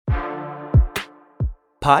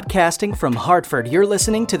Podcasting from Hartford, you're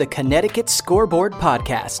listening to the Connecticut Scoreboard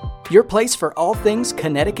Podcast, your place for all things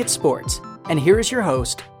Connecticut sports. And here is your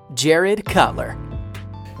host, Jared Kotler.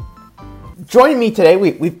 Joining me today,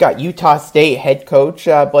 we've got Utah State head coach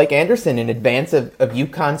Blake Anderson in advance of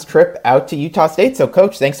UConn's trip out to Utah State. So,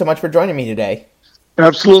 Coach, thanks so much for joining me today.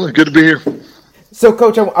 Absolutely. Good to be here. So,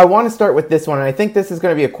 Coach, I want to start with this one, and I think this is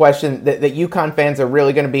going to be a question that UConn fans are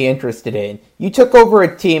really going to be interested in. You took over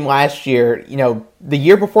a team last year, the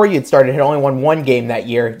year before you had started, had only won one game that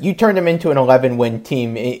year. You turned them into an 11-win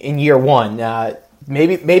team in year one.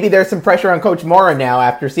 Maybe there's some pressure on Coach Mora now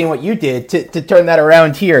after seeing what you did to turn that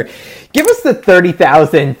around here. Give us the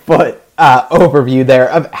 30,000-foot overview there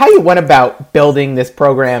of how you went about building this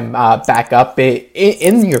program back up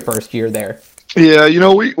in your first year there. Yeah,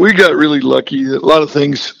 we got really lucky. A lot of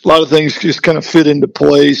things just kind of fit into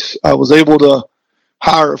place. I was able to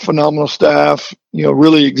hire a phenomenal staff,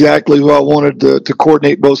 really exactly who I wanted to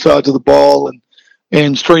coordinate both sides of the ball.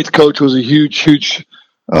 And strength coach was a huge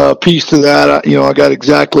piece to that. I got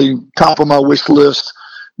exactly top of my wish list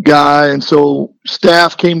guy. And so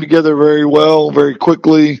staff came together very well, very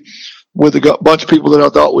quickly with a bunch of people that I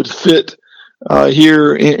thought would fit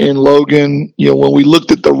here in Logan. When we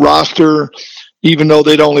looked at the roster, even though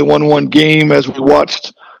they'd only won one game, as we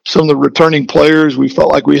watched some of the returning players, we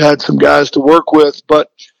felt like we had some guys to work with, but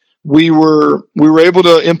we were able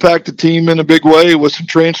to impact the team in a big way with some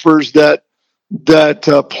transfers that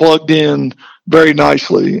plugged in very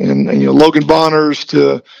nicely. And Logan Bonners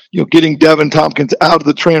to, getting Devin Tompkins out of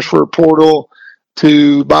the transfer portal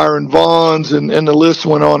to Byron Vaughns and the list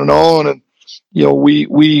went on. And,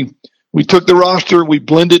 we took the roster, we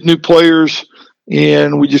blended new players,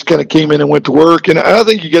 and we just kind of came in and went to work. And I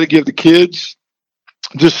think you got to give the kids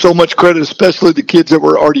just so much credit, especially the kids that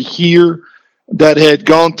were already here that had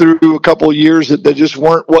gone through a couple of years that they just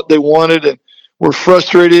weren't what they wanted and were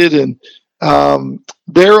frustrated. And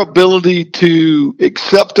their ability to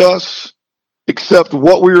accept us, accept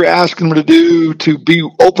what we were asking them to do, to be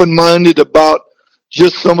open-minded about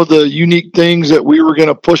just some of the unique things that we were going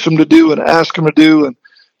to push them to do and ask them to do. And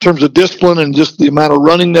in terms of discipline and just the amount of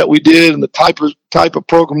running that we did and the type of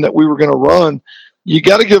program that we were going to run, you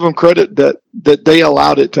got to give them credit that they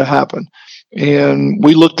allowed it to happen. And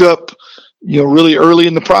we looked up, really early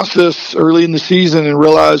in the process, early in the season, and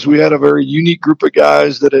realized we had a very unique group of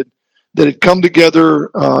guys that had come together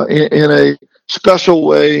in a special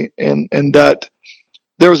way, and that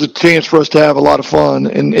there was a chance for us to have a lot of fun.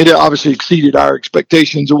 And it obviously exceeded our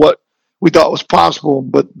expectations of what we thought was possible,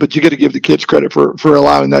 but you got to give the kids credit for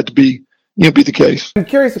allowing that to be the case. I'm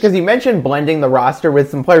curious because you mentioned blending the roster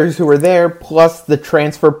with some players who were there, plus the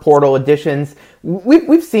transfer portal additions.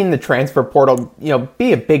 We've seen the transfer portal,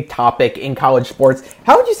 be a big topic in college sports.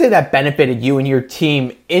 How would you say that benefited you and your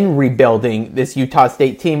team in rebuilding this Utah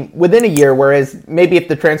State team within a year? Whereas maybe if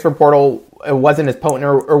the transfer portal wasn't as potent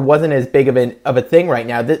or wasn't as big of a thing right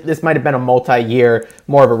now, this might have been a multi-year,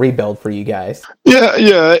 more of a rebuild for you guys. Yeah,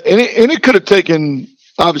 and it could have taken,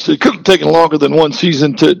 obviously, it could have taken longer than one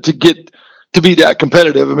season to get to be that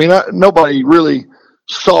competitive. I mean, nobody really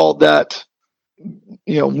saw that.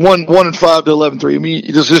 1-5 to 11-3. I mean,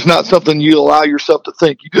 it's just not something you allow yourself to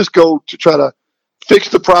think. You just go to try to fix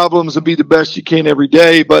the problems and be the best you can every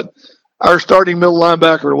day. But our starting middle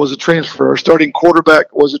linebacker was a transfer. Our starting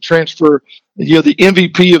quarterback was a transfer. The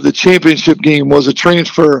MVP of the championship game was a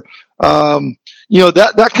transfer.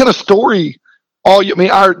 That kind of story.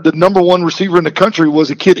 The number one receiver in the country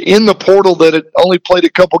was a kid in the portal that had only played a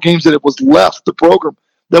couple games that it was left the program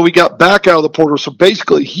that we got back out of the portal. So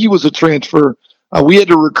basically, he was a transfer. We had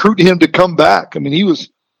to recruit him to come back. I mean,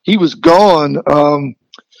 he was gone.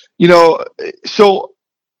 So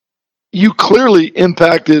you clearly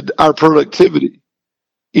impacted our productivity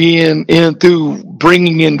in through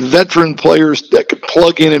bringing in veteran players that could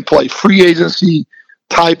plug in and play free agency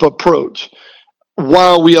type approach,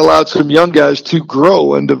 while we allowed some young guys to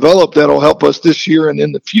grow and develop. That'll help us this year and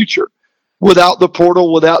in the future. Without the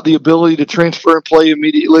portal, without the ability to transfer and play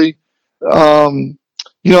immediately,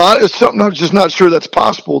 it's something I'm just not sure that's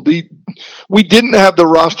possible. We didn't have the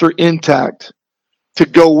roster intact to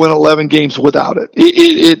go win 11 games without it.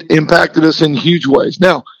 It impacted us in huge ways.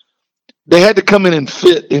 Now, they had to come in and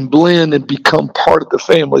fit and blend and become part of the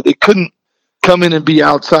family. They couldn't come in and be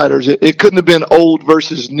outsiders. It couldn't have been old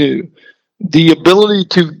versus new. The ability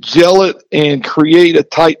to gel it and create a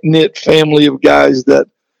tight-knit family of guys that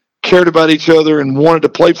cared about each other and wanted to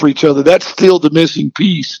play for each other, that's still the missing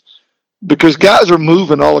piece, because guys are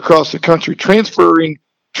moving all across the country,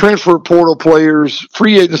 transfer portal players,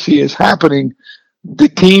 free agency is happening. The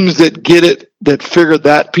teams that get it, that figure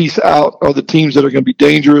that piece out, are the teams that are going to be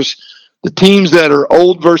dangerous. the teams that are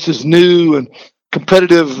old versus new and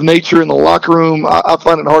competitive nature in the locker room, I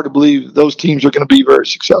find it hard to believe those teams are going to be very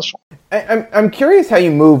successful. I'm curious how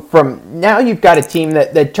you move from now you've got a team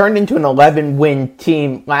that turned into an 11-win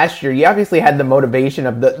team last year. You obviously had the motivation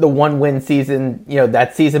of the one-win season,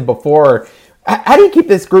 that season before. How do you keep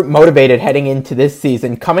this group motivated heading into this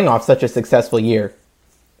season, coming off such a successful year?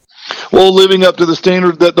 Well, living up to the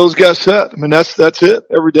standard that those guys set. I mean, that's it.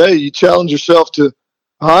 Every day you challenge yourself to,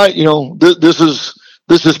 all right, this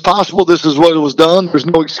is possible. This is what it was done. There's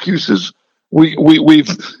no excuses. We've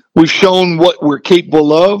shown what we're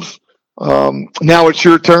capable of. Now it's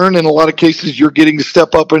your turn. In a lot of cases, you're getting to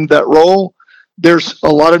step up into that role. There's a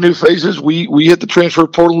lot of new phases. We hit the transfer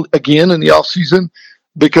portal again in the offseason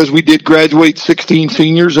because we did graduate 16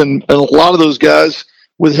 seniors, and a lot of those guys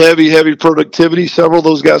with heavy productivity. Several of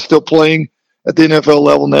those guys still playing at the NFL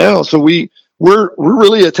level now. So we're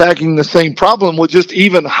really attacking the same problem with just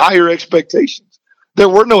even higher expectations. There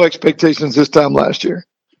were no expectations this time last year.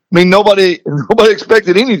 I mean, nobody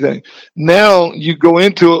expected anything. Now you go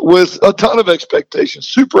into it with a ton of expectations,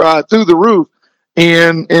 super high, through the roof,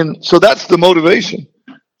 and so that's the motivation.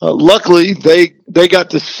 Luckily, they got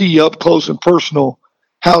to see up close and personal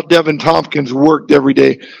how Devin Tompkins worked every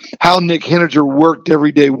day, how Nick Henninger worked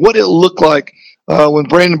every day, what it looked like when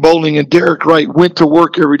Brandon Bowling and Derek Wright went to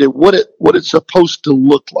work every day, what it's supposed to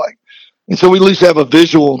look like. And so we at least have a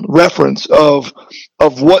visual reference of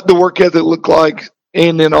what the work ethic looked like,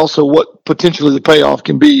 and then also what potentially the payoff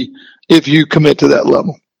can be if you commit to that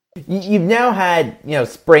level. You've now had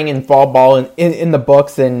spring and fall ball in the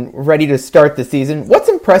books and ready to start the season. What's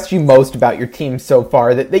impressed you most about your team so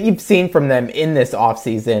far that you've seen from them in this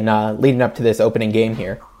offseason leading up to this opening game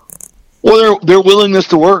here? Well, their willingness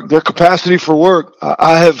to work, their capacity for work.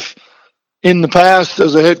 I have, in the past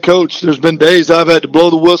as a head coach, there's been days I've had to blow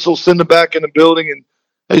the whistle, send them back in the building, and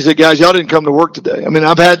they said, guys, y'all didn't come to work today. I mean,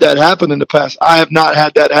 I've had that happen in the past. I have not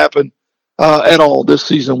had that happen at all this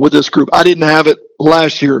season with this group. I didn't have it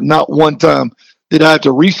last year. Not one time did I have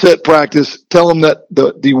to reset practice, tell them that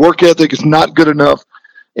the work ethic is not good enough.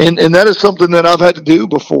 And that is something that I've had to do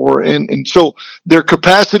before. And so their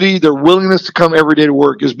capacity, their willingness to come every day to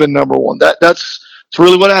work has been number one. That's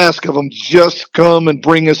really what I ask of them. Just come and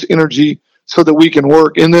bring us energy so that we can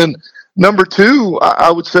work. And then number two, I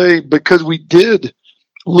would say, because we did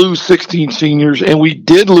lose 16 seniors and we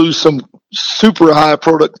did lose some super high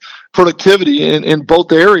productivity in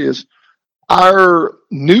both areas, our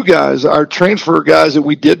new guys, our transfer guys that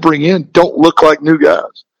we did bring in, don't look like new guys.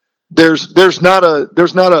 There's not a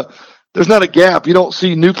gap. You don't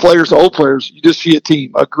see new players, old players. You just see a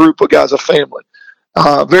team, a group of guys, a family.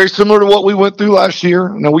 Very similar to what we went through last year.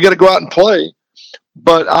 Now we got to go out and play,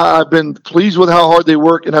 but I've been pleased with how hard they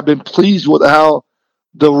work, and I've been pleased with how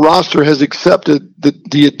the roster has accepted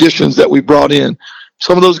the additions that we brought in.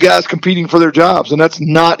 Some of those guys competing for their jobs, and that's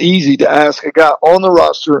not easy to ask a guy on the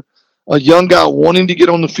roster, a young guy wanting to get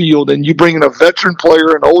on the field, and you bring in a veteran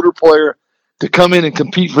player, an older player, to come in and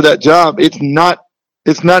compete for that job. It's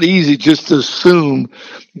not easy just to assume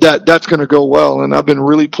that that's going to go well. And I've been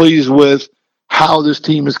really pleased with how this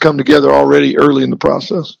team has come together already early in the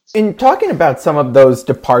process. In talking about some of those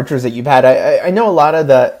departures that you've had, I know a lot of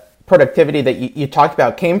the productivity that you talked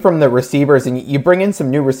about came from the receivers, and you bring in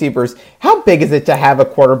some new receivers. How big is it to have a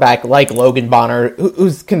quarterback like Logan Bonner,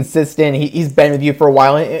 who's consistent? He's been with you for a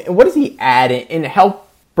while. And what does he add and help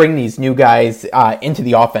bring these new guys into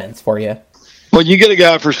the offense for you? Well, you get a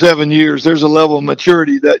guy for 7 years, there's a level of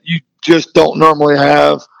maturity that you just don't normally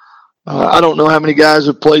have. I don't know how many guys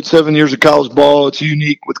have played 7 years of college ball. It's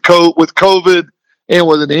unique with COVID and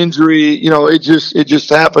with an injury. It just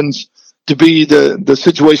happens to be the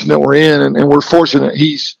situation that we're in, and we're fortunate.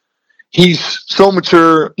 He's so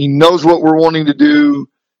mature. He knows what we're wanting to do.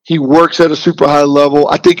 He works at a super high level.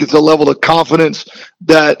 I think it's a level of confidence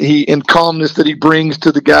and calmness that he brings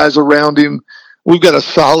to the guys around him. We've got a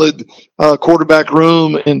solid quarterback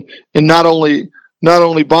room, and not only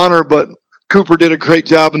Bonner, but Cooper did a great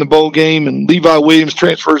job in the bowl game, and Levi Williams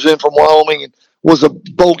transfers in from Wyoming and was a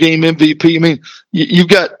bowl game MVP. I mean, you've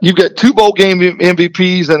got two bowl game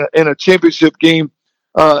MVPs and a championship game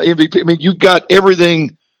MVP. I mean, you've got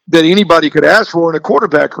everything that anybody could ask for in a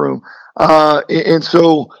quarterback room. And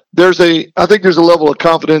so I think there's a level of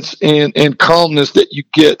confidence and calmness that you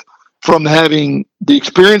get from having the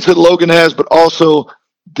experience that Logan has, but also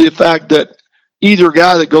the fact that either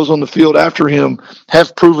guy that goes on the field after him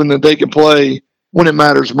have proven that they can play when it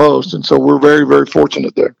matters most. And so we're very, very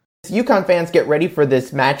fortunate there. UConn fans get ready for this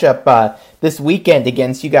matchup this weekend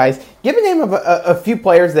against you guys. Give a name of a few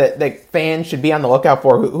players that fans should be on the lookout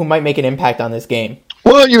for who might make an impact on this game.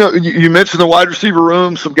 Well, you mentioned the wide receiver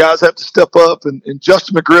room. Some guys have to step up, and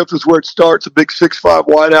Justin McGriff is where it starts, a big 6'5"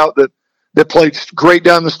 wideout that played great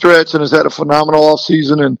down the stretch and has had a phenomenal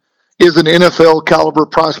offseason and is an NFL caliber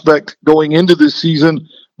prospect going into this season.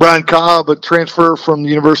 Brian Cobb, a transfer from the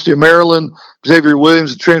University of Maryland. Xavier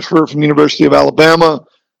Williams, a transfer from the University of Alabama.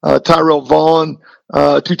 Tyrell Vaughn,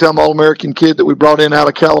 two-time All-American kid that we brought in out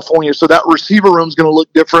of California. So that receiver room is going to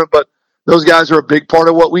look different, but those guys are a big part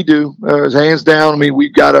of what we do. Hands down. I mean, we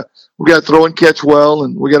got to throw and catch well,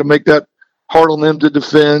 and we got to make that hard on them to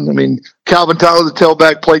defend. I mean, Calvin Tyler, the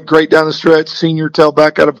tailback, played great down the stretch. Senior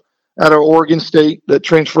tailback out of Oregon State that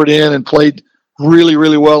transferred in and played really,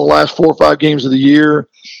 really well the last 4 or 5 games of the year.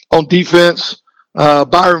 On defense,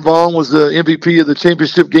 Byron Vaughn was the MVP of the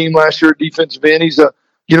championship game last year at defensive end. He's a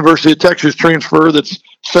University of Texas transfer that's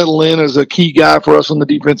settled in as a key guy for us on the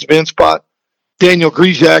defensive end spot. Daniel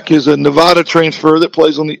Grizak is a Nevada transfer that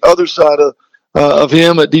plays on the other side of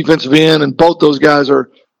him at defensive end, and both those guys are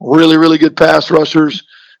really, really good pass rushers.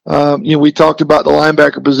 We talked about the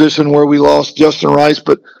linebacker position where we lost Justin Rice,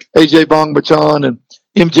 but AJ Bongbachan and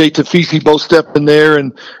MJ Tafisi both stepped in there.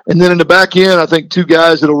 And then in the back end, I think 2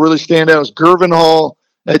 guys that will really stand out is Gervin Hall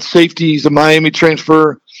at safety. He's a Miami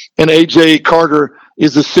transfer, and AJ Carter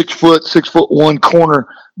is the 6'1" corner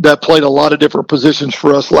that played a lot of different positions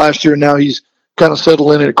for us last year. Now he's kind of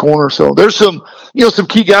settled in at a corner. So there's some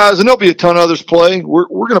key guys, and there'll be a ton of others play. We're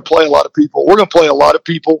going to play a lot of people. We're going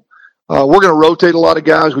to rotate a lot of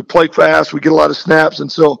guys. We play fast. We get a lot of snaps.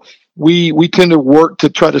 And so we tend to work to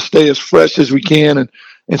try to stay as fresh as we can.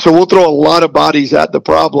 And so we'll throw a lot of bodies at the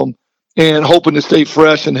problem and hoping to stay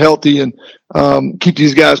fresh and healthy and keep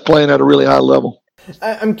these guys playing at a really high level.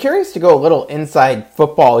 I'm curious to go a little inside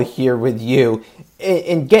football here with you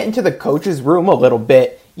and get into the coach's room a little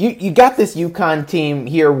bit. You got this UConn team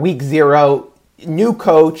here, week 0, new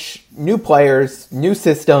coach, new players, new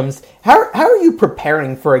systems. How are you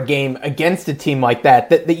preparing for a game against a team like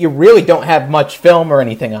that you really don't have much film or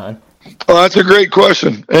anything on? Oh, that's a great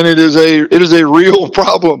question, and it is a real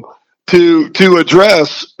problem to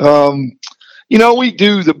address. We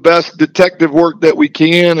do the best detective work that we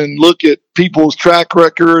can and look at people's track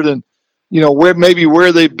record and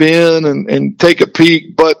where they've been and take a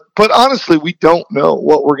peek. But honestly, we don't know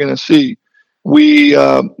what we're going to see. We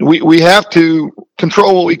have to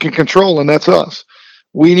control what we can control, and that's us.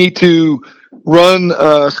 We need to run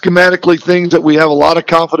schematically things that we have a lot of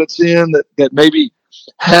confidence in that maybe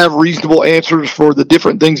have reasonable answers for the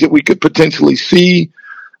different things that we could potentially see.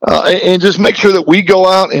 And just make sure that we go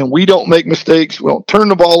out and we don't make mistakes. We don't turn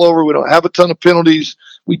the ball over. We don't have a ton of penalties.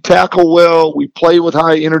 We tackle well. We play with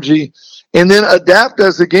high energy. And then adapt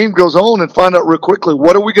as the game goes on and find out real quickly,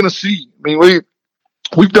 what are we going to see? I mean,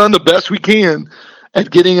 we've done the best we can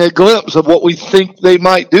at getting a glimpse of what we think they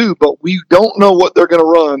might do, but we don't know what they're going to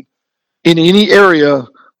run in any area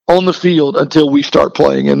on the field until we start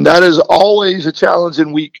playing. And that is always a challenge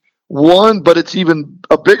in week 1, but it's even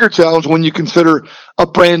a bigger challenge when you consider a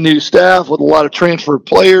brand new staff with a lot of transfer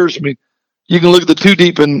players. I mean, you can look at the 2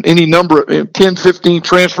 deep and any number of 10, 15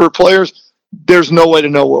 transfer players. There's no way to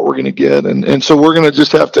know what we're going to get. And so we're going to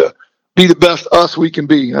just have to be the best us we can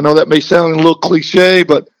be. I know that may sound a little cliche,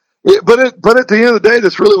 but at the end of the day,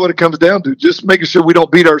 that's really what it comes down to. Just making sure we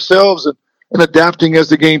don't beat ourselves and adapting as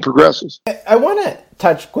the game progresses. I want to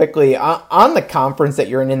touch quickly on the conference that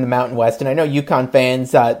you're in the Mountain West. And I know UConn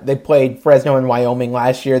fans, they played Fresno and Wyoming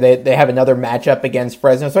last year. They have another matchup against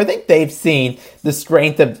Fresno. So I think they've seen the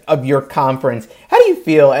strength of your conference. How do you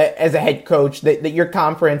feel as a head coach that your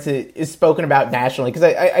conference is spoken about nationally?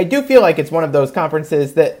 Because I do feel like it's one of those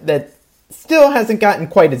conferences that still hasn't gotten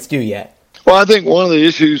quite its due yet. Well, I think one of the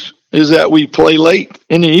issues is that we play late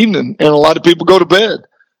in the evening and a lot of people go to bed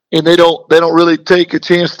and they don't really take a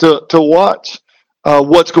chance to watch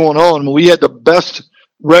what's going on. We had the best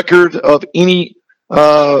record of any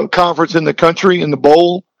conference in the country in the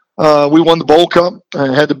bowl. We won the Bowl Cup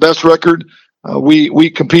and had the best record. We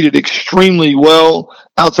competed extremely well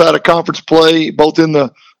outside of conference play, both in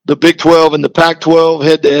the Big 12 and the Pac-12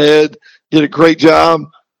 head-to-head. Did a great job.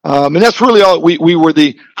 And that's really all. We were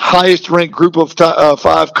the highest ranked group of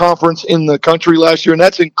 5 conference in the country last year, and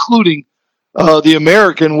that's including the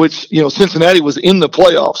American, which Cincinnati was in the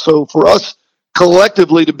playoffs. So for us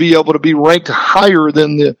collectively to be able to be ranked higher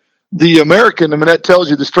than the American, I mean, that tells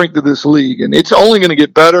you the strength of this league, and it's only going to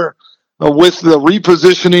get better with the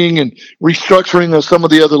repositioning and restructuring of some of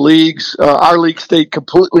the other leagues. Our league stayed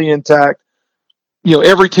completely intact.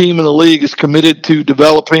 Every team in the league is committed to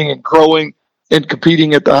developing and growing and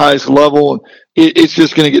competing at the highest level. And it's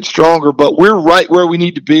just going to get stronger, but we're right where we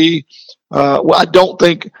need to be. I don't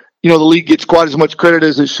think the league gets quite as much credit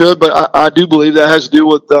as it should. But I do believe that has to do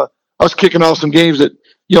with us kicking off some games at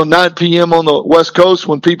 9 p.m. on the West Coast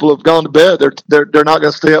when people have gone to bed. They're not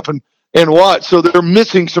going to stay up and watch. So they're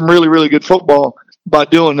missing some really, really good football by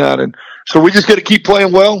doing that. And so we just got to keep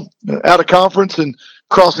playing well out of conference and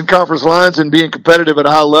crossing conference lines and being competitive at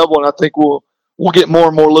a high level. And I think we'll get more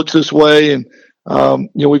and more looks this way. And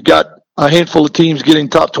we've got a handful of teams getting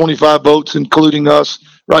top 25 votes, including us.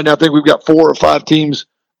 Right now, I think we've got 4 or 5 teams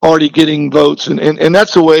already getting votes, and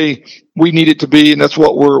that's the way we need it to be, and that's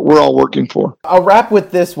what we're all working for. I'll wrap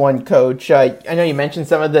with this one, Coach. I know you mentioned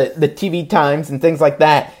some of the TV times and things like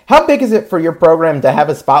that. How big is it for your program to have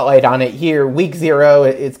a spotlight on it here, week 0?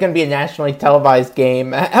 It's going to be a nationally televised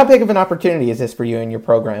game. How big of an opportunity is this for you and your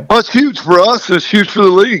program? Well, it's huge for us. It's huge for the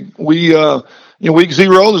league. We, week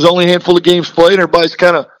 0, there's only a handful of games played. Everybody's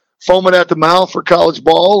kind of foaming at the mouth for college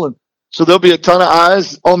ball, and so there'll be a ton of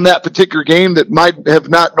eyes on that particular game that might have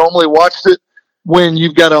not normally watched it when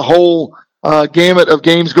you've got a whole gamut of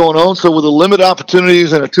games going on. So with the limited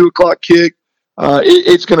opportunities and a 2:00 kick,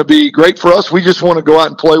 it's going to be great for us. We just want to go out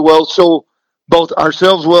and play well, show both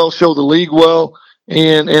ourselves well, show the league well,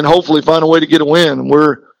 and hopefully find a way to get a win.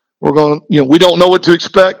 We're going to, we don't know what to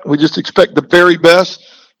expect. We just expect the very best.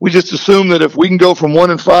 We just assume that if we can go from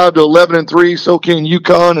 1-5 to 11-3, so can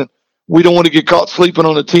UConn, and we don't want to get caught sleeping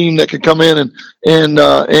on a team that can come in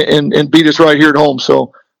and beat us right here at home.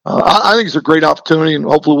 So I think it's a great opportunity, and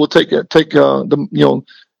hopefully we'll take the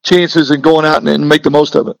chances and going out and make the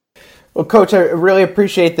most of it. Well, Coach, I really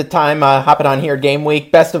appreciate the time hopping on here game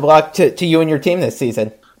week. Best of luck to you and your team this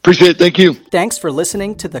season. Appreciate it. Thank you. Thanks for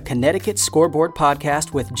listening to the Connecticut Scoreboard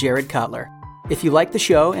Podcast with Jared Cutler. If you like the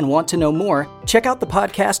show and want to know more, check out the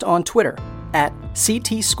podcast on Twitter at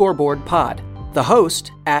CT Scoreboard Pod, the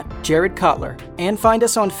host at Jared Cutler, and find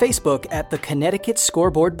us on Facebook at the Connecticut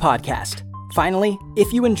Scoreboard Podcast. Finally,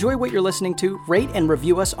 if you enjoy what you're listening to, rate and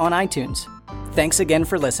review us on iTunes. Thanks again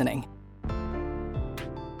for listening.